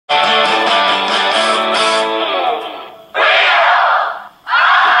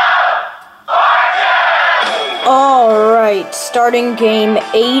starting game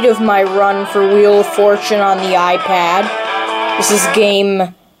 8 of my run for Wheel of Fortune on the iPad. This is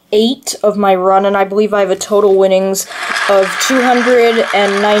game 8 of my run, and I believe I have a total winnings of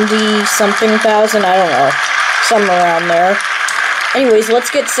 290-something thousand, I don't know, somewhere around there. Anyways,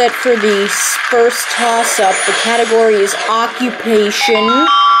 let's get set for the first toss-up. The category is occupation,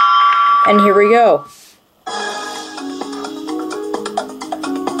 and here we go.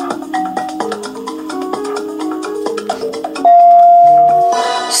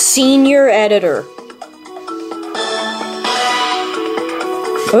 Senior editor.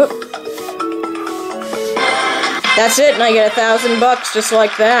 Oh. That's it, and I get $1,000 just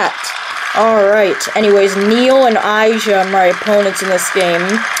like that. Alright, anyways, Neil and Aisha are my opponents in this game.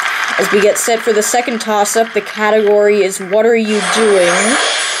 As we get set for the second toss-up, the category is What Are You Doing?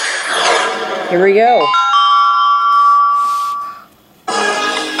 Here we go.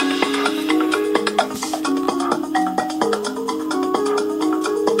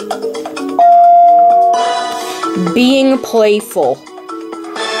 Being playful.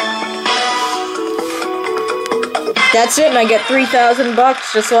 That's it, and I get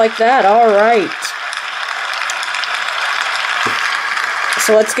 $3,000 just like that. Alright.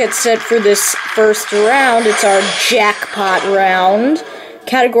 So let's get set for this first round. It's our jackpot round.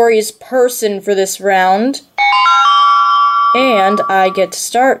 Category is person for this round. And I get to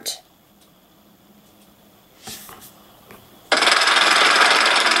start.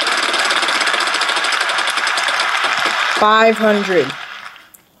 $500.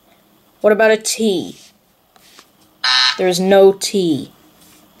 What about a T? There's no T.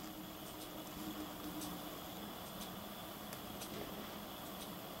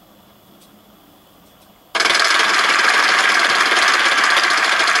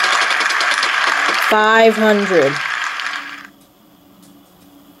 $500.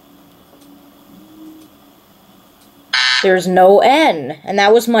 There's no N, and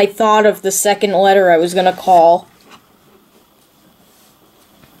that was my thought of the second letter I was gonna call.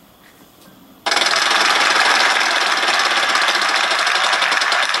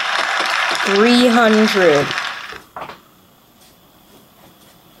 $300.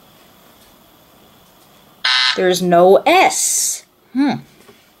 There's no S.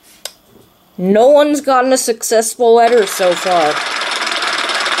 No one's gotten a successful letter so far.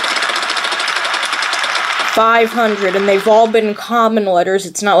 500, and they've all been common letters.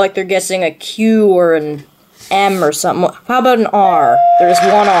 It's not like they're guessing a Q or an M or something. How about an R? There's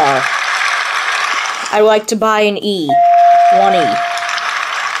one R. I like to buy an E. One E.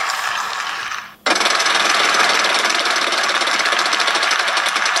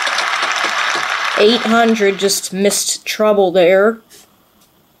 $800, just missed trouble there.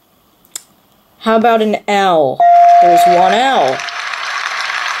 How about an L? There's one L.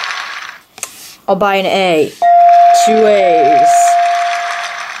 I'll buy an A. Two A's.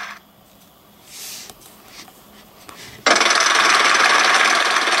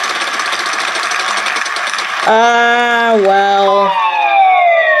 Well.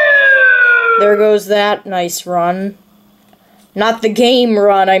 There goes that nice run. Not the game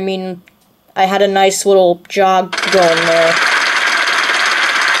run, I mean, I had a nice little jog going there.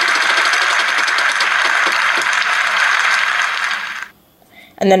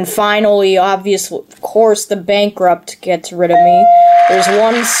 And then finally, obviously, of course, the bankrupt gets rid of me. There's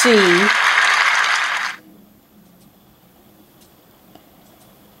one C.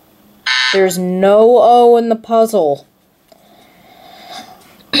 There's no O in the puzzle.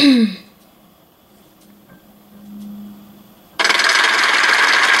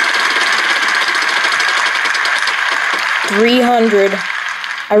 $300.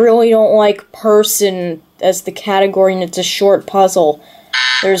 I really don't like person as the category, and it's a short puzzle.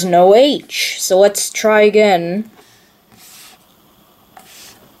 There's no H, so let's try again.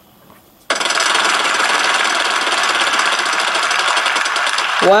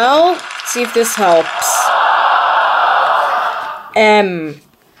 Well, let's see if this helps. M.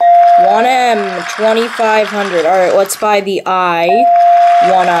 One M, 2,500. Alright, let's buy the I.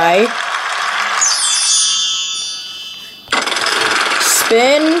 One I.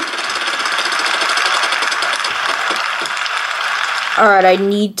 Spin. Alright, I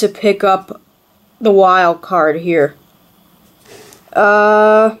need to pick up the wild card here.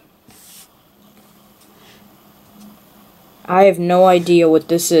 I have no idea what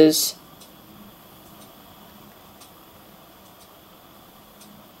this is.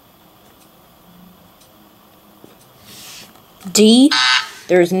 D?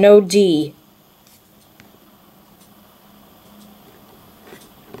 There's no D.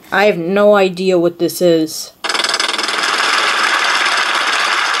 I have no idea what this is.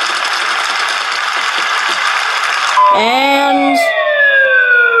 And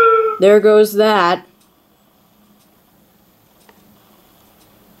There goes that.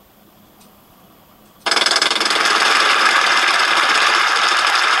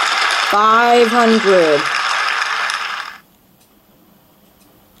 $500.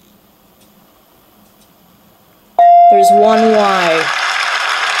 There's one Y.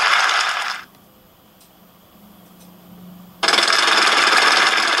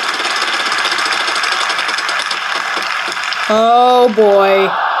 Oh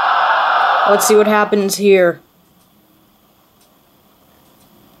boy. Let's see what happens here.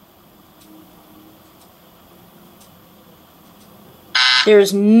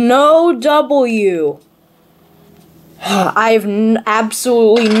 There's no W. I have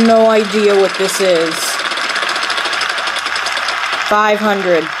absolutely no idea what this is.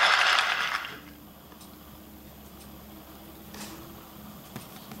 500.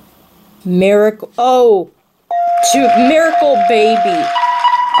 Miracle. Oh. Miracle Baby.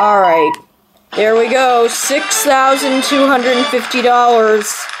 Alright. There we go.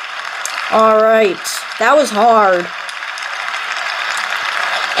 $6,250. Alright. That was hard.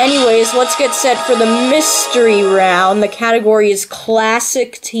 Anyways, let's get set for the mystery round. The category is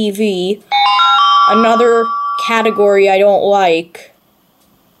Classic TV. Another category I don't like.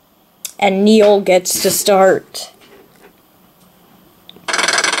 And Neil gets to start.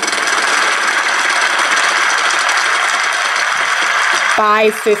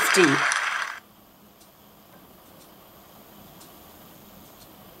 $550.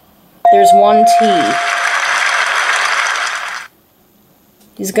 There's one T.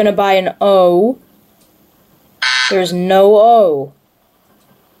 He's gonna buy an O. There's no O.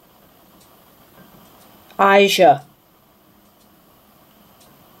 Aisha.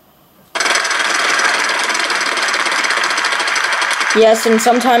 Yes, and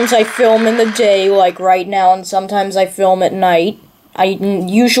sometimes I film in the day, like right now, and sometimes I film at night. I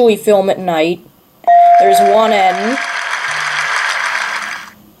usually film at night. There's one N.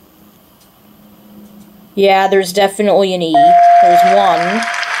 Yeah, there's definitely an E. There's one.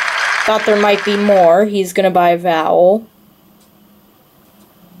 Thought there might be more. He's gonna buy a vowel.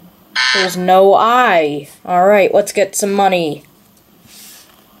 There's no I. Alright, let's get some money.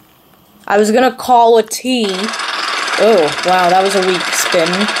 I was gonna call a T. Oh, wow, that was a weak spin.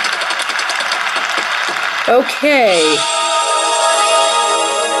 Okay.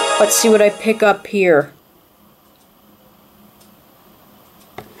 Let's see what I pick up here.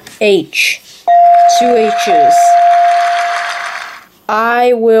 H. 2 H's.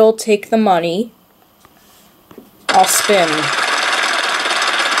 I will take the money. I'll spin.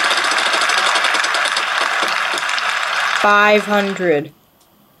 500.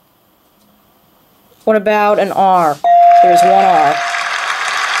 What about an R? There's one R.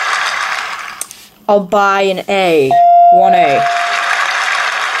 I'll buy an A. 1 A.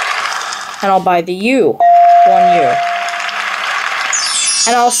 And I'll buy the U. 1 U.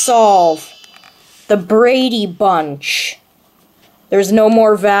 And I'll solve the Brady Bunch. There's no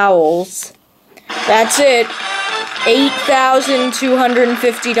more vowels. That's it.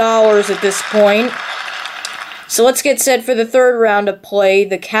 $8,250 at this point. So let's get set for the third round of play.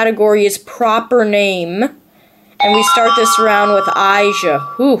 The category is proper name. And we start this round with Aisha.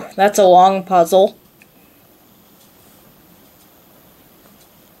 Whew, that's a long puzzle.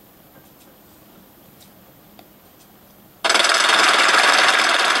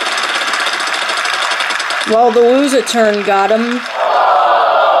 Well, the lose-a-turn got him.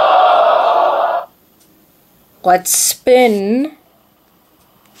 Let's spin.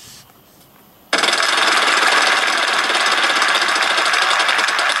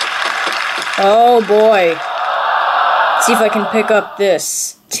 Oh boy. Let's see if I can pick up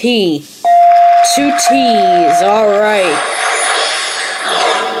this. T. 2 T's. Alright.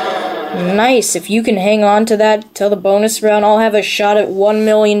 Nice. If you can hang on to that till the bonus round, I'll have a shot at $1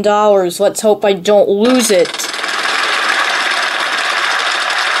 million. Let's hope I don't lose it.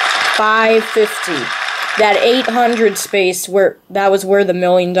 550. That 800 space, that was where the $1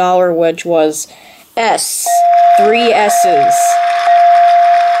 million wedge was. S. 3 S's.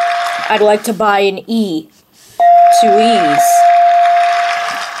 I'd like to buy an E. 2 E's.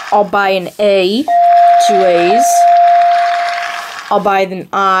 I'll buy an A. 2 A's. I'll buy an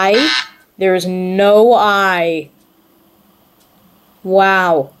I. There's no I.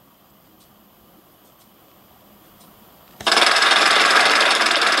 Wow.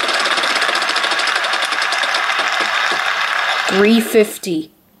 $350.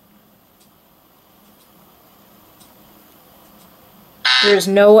 There's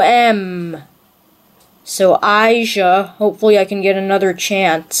no M. So Aisha, hopefully I can get another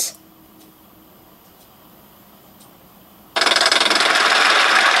chance.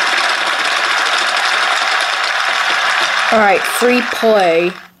 Alright, free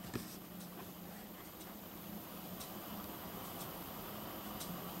play.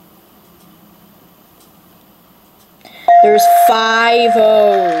 There's 5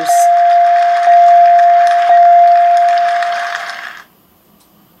 O's.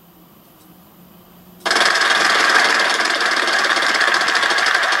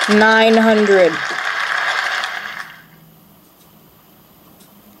 $900.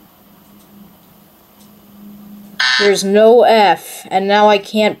 There's no F, and now I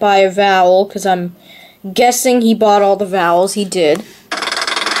can't buy a vowel because I'm guessing he bought all the vowels. He did.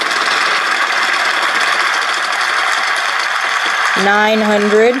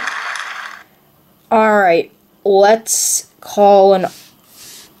 900. Alright, let's call an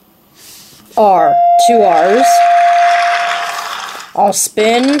R. 2 R's. I'll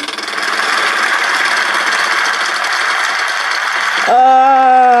spin.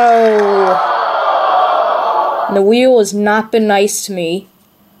 Oh! The wheel has not been nice to me.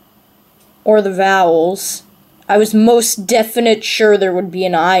 Or the vowels. I was most definite sure there would be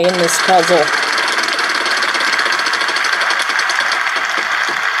an I in this puzzle.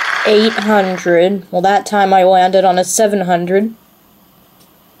 800. Well, that time I landed on a 700.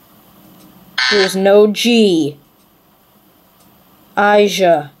 There's no G.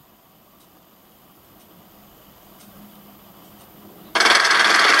 Aja.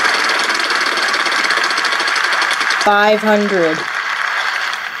 $500.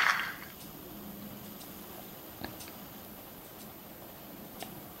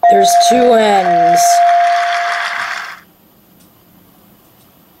 There's 2 N's.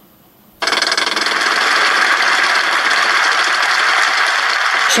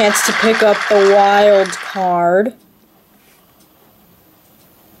 Chance to pick up the wild card.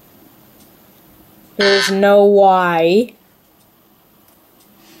 There's no Y.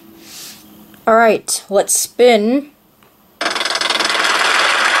 Alright, let's spin.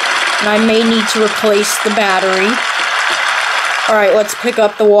 And I may need to replace the battery. Alright, let's pick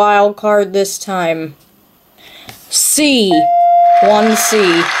up the wild card this time. C.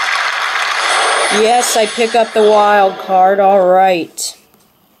 1C. Yes, I pick up the wild card. Alright.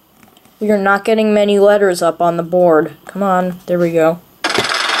 We are not getting many letters up on the board. Come on, there we go.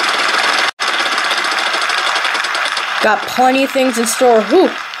 Got plenty of things in store.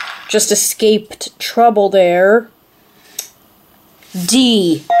 Whew! Just escaped trouble there.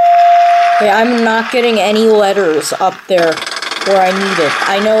 D. Okay, I'm not getting any letters up there where I need it.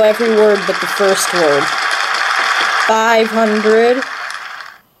 I know every word but the first word. 500.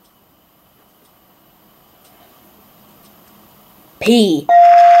 P.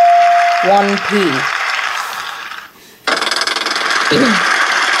 1P.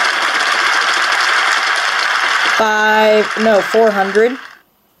 400.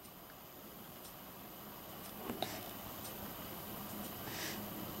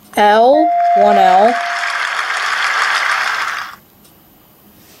 L. 1L.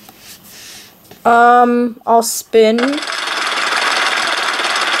 I'll spin.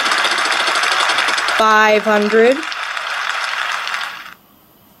 500.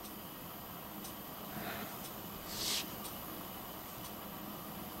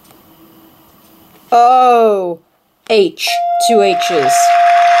 Oh, H, 2 H's.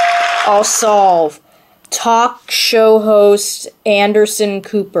 I'll solve. Talk show host Anderson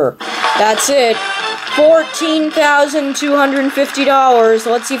Cooper. That's it. $14,250.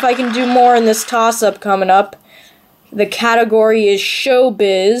 Let's see if I can do more in this toss-up coming up. The category is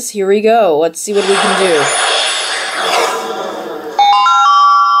showbiz. Here we go. Let's see what we can do.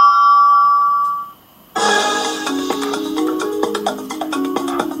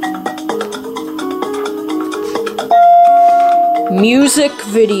 Music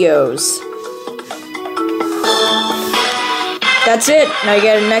videos. That's it. Now you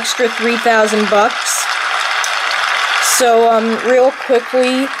get an extra 3,000 bucks. So, real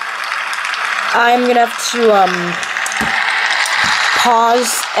quickly, I'm gonna have to,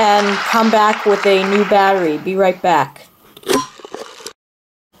 pause and come back with a new battery. Be right back.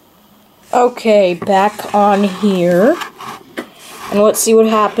 Okay, back on here. And let's see what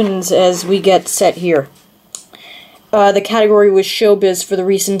happens as we get set here. The category was showbiz for the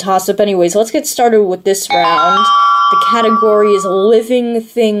recent toss-up. Anyways, let's get started with this round. The category is living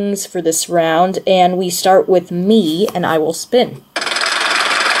things for this round, and we start with me, and I will spin.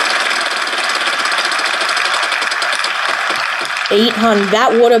 $800.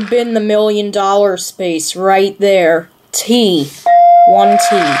 That would have been the $1 million space right there. T.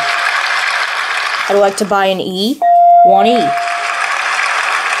 1T. I'd like to buy an E. 1E.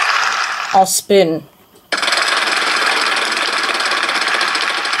 I'll spin.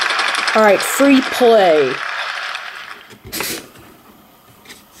 Alright, free play.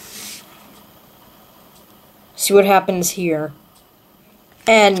 See what happens here.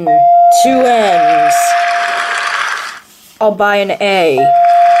 N. 2 N's. I'll buy an A.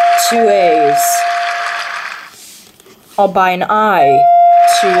 2 A's. I'll buy an I.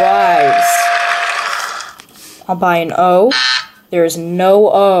 2 I's. I'll buy an O. There's no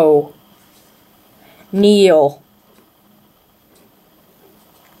O. Neil.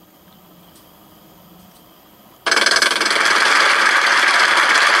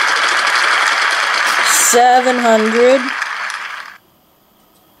 $700.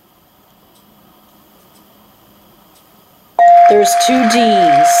 There's 2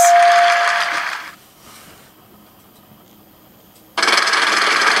 D's.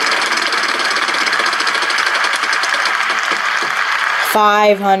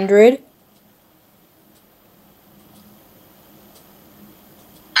 $500.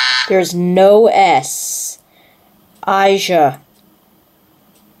 There's no S. Aja.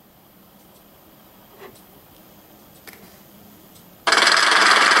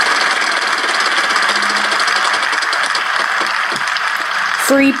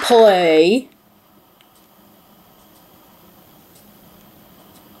 Free play.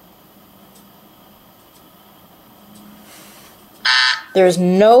 There's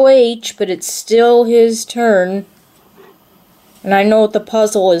no H, but it's still his turn. And I know what the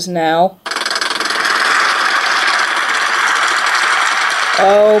puzzle is now.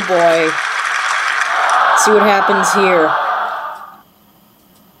 Oh boy. Let's see what happens here.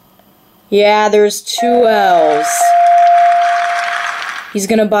 Yeah, there's 2 L's. He's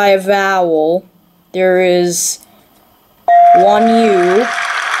gonna buy a vowel. There is 1 U.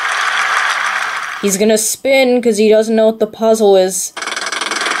 He's gonna spin because he doesn't know what the puzzle is.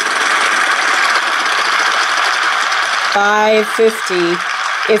 $5.50.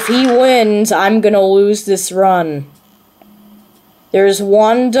 If he wins, I'm gonna lose this run. There's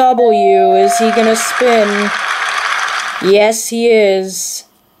 1 W. Is he gonna spin? Yes, he is.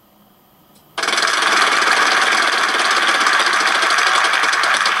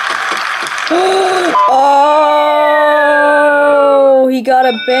 Oh, he got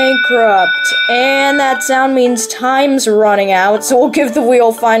a bankrupt. And that sound means time's running out, so we'll give the wheel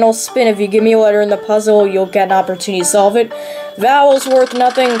a final spin. If you give me a letter in the puzzle, you'll get an opportunity to solve it. Vowels worth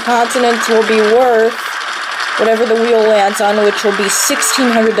nothing, consonants will be worth whatever the wheel lands on, which will be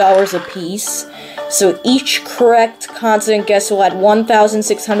 $1,600 apiece. So each correct consonant guess will add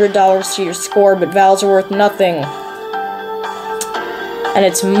 $1,600 to your score, but vowels are worth nothing. And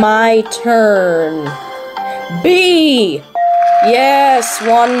it's my turn. B! Yes,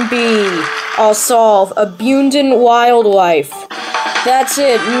 1B. I'll solve Abundant Wildlife. That's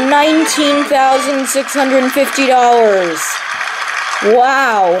it, $19,650.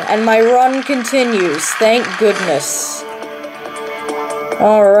 Wow, and my run continues, thank goodness.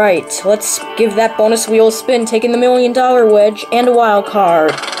 Alright, let's give that bonus wheel a spin, taking the $1 million wedge and a wild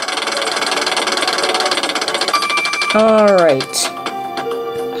card. Alright.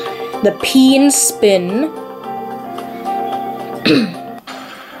 The P in spin.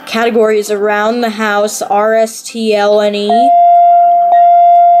 Category is around the house, RSTLNE.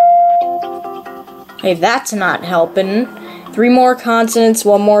 Hey, that's not helping. 3 more consonants,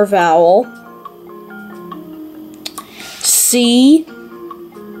 1 more vowel. C.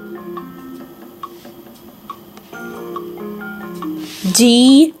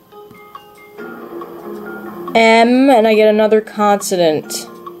 D. M, and I get another consonant.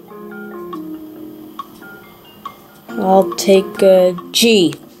 I'll take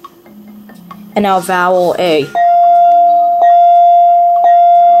G. And now vowel A.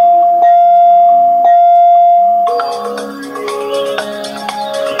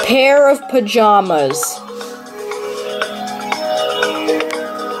 Pair of pajamas.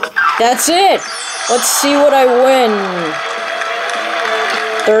 That's it! Let's see what I win.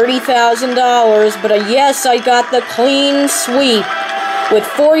 $30,000, but yes, I got the clean sweep with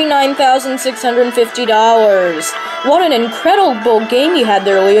 $49,650. What an incredible game you had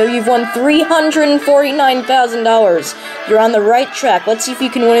there, Leo. You've won $349,000. You're on the right track. Let's see if you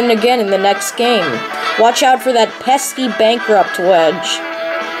can win it again in the next game. Watch out for that pesky bankrupt wedge.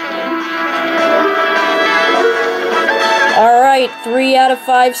 Alright, 3 out of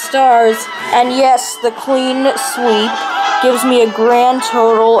 5 stars. And yes, the clean sweep gives me a grand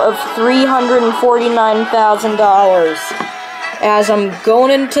total of $349,000. As I'm going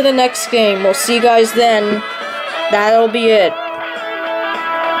into the next game, we'll see you guys then. That'll be it.